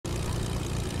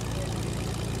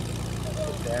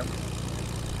Yeah.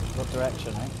 What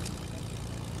direction, eh?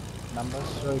 Numbers?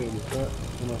 Straight in the cut,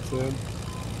 and I see him.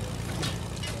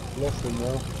 Lost him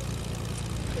now.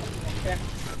 Yeah.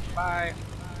 Bye.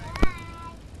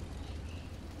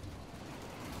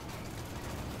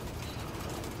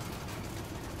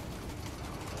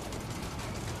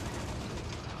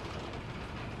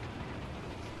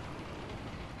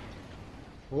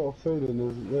 I've got a feeling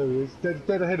there he is.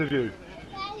 Dead ahead of you.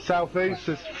 Southeast,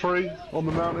 there's 3 on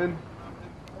the mountain.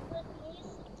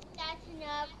 Starting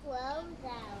our clothes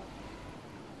out.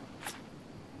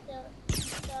 So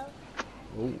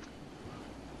Ooh.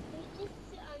 we just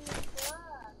sit on the floor.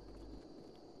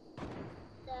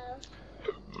 So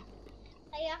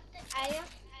I have to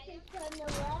sit on the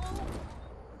wall.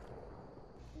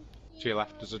 To your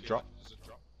left, there's a drop.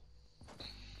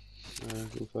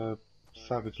 It's a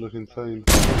savage looking team.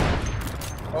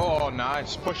 Oh,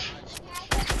 nice. Push.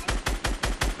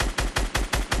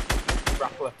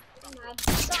 Grappler. My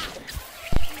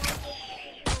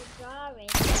drawing.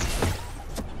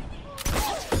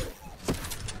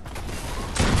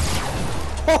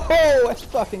 Oh, let's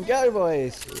fucking go,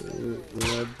 boys!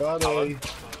 Yeah, buddy.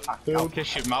 I'll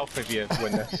kiss your mouth if you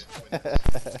win this.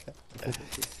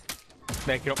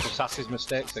 Making up for Sassy's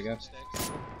mistakes again.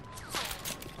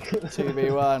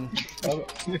 2v1.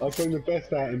 I bring the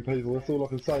best out in people, that's all I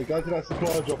can say. Go to that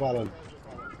supply drop, Alan.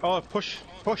 Oh, push.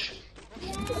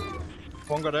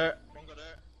 One got hurt.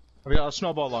 Have you got a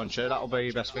snowball launcher? That'll be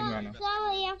your best thing right now.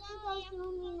 Sorry, you have to go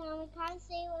through me now. We can't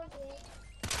see what's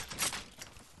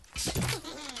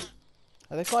it.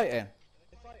 Are they fighting?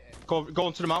 Go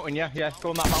onto the mountain, yeah, go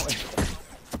on that mountain.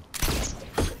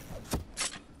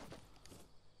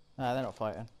 Nah, they're not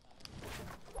fighting.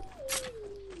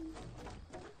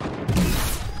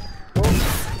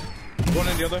 One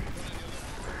in the other.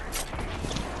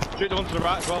 Shoot the one to the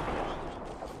right as well.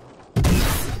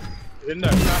 In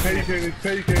there. He's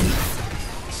peeking.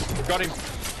 Got him.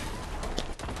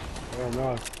 Oh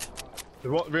no.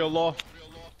 They're real low.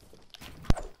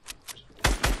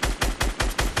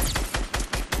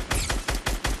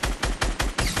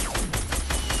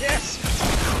 Yes!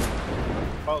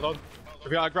 Well done.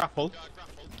 Have you got a grapple?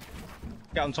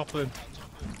 Get on top of him.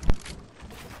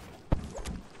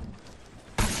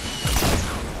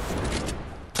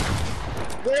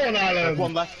 Go on, Alan!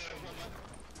 One left.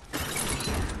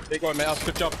 Big one, mate. That's a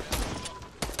good job.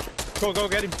 Go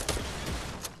get him.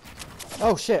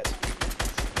 Oh shit!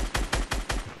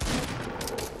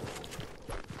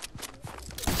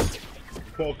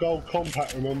 Got a gold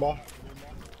compact, remember?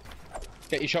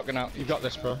 Get your shotgun out. You got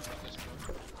this, bro.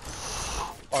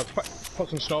 Oh, put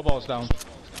some snowballs down.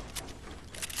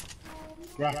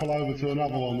 Grapple over to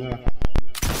another one, yeah.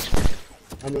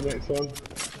 And the next one.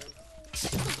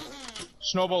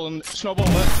 Snowball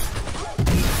left.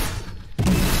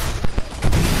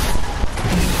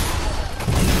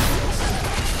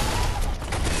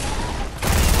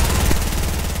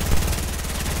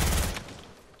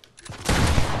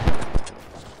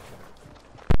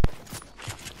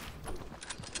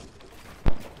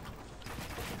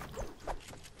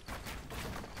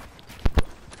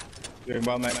 Doing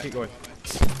well, mate. Keep going.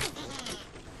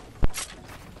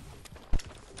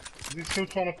 Is he still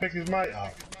trying to pick his mate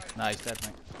up? Nah, he's dead,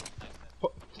 mate.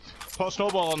 Put a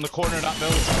snowball on the corner of that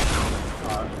building.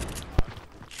 Alright.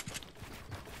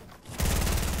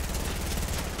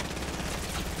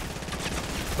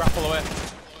 Grapple away.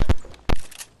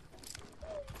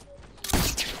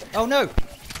 Oh no!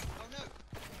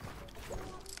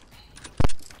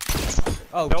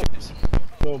 Oh, nope.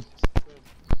 Boom.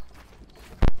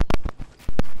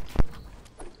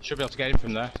 Should be able to get him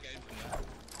from there.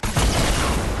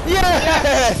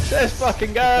 yes! Let's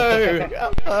fucking go! Come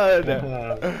on!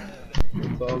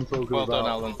 That's what I'm talking Well about. done,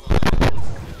 Alan.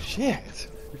 Shit!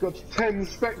 You've got 10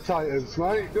 spectators,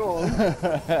 mate. Go on.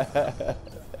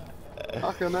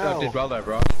 Fucking hell. You did well there,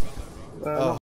 bro. Oh.